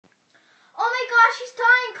gosh, he's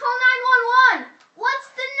dying. Call 911. What's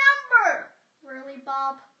the number? Really,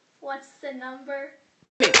 Bob? What's the number?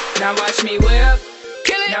 Now watch me whip.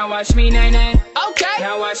 Kill it. Now watch me nay-nay. Okay.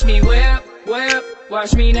 Now watch me whip.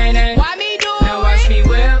 Watch me nay-nay. Why me do it? Now watch me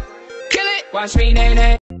whip. Kill it. Watch me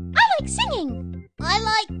nay-nay. I like singing. I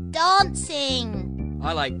like dancing.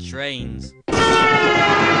 I like trains. Ew!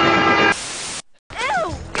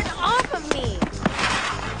 Get off of me!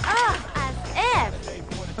 Ugh, as if.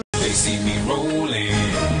 They see me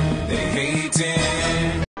rolling, they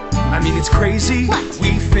hating. I mean, it's crazy. What?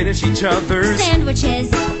 We finish each other's Sandwiches.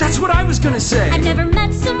 That's what I was gonna say. I've never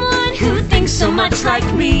met someone who thinks so much like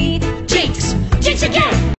me. Jinx! Jinx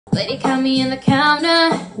again! Lady caught me in the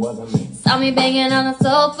counter. Saw me banging on the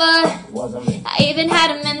sofa. I even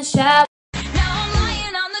had him in the shower. Now I'm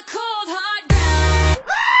lying on the cold hard ground.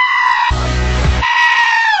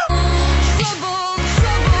 Trouble.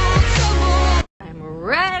 I'm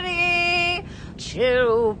ready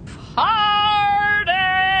to party.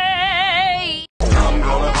 I'm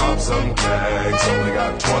gonna pop some tags, only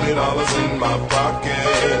got $20 in my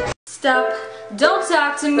pocket. Stop, don't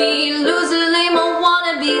talk to me, lose a lame, I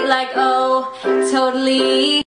wanna be like, oh, totally.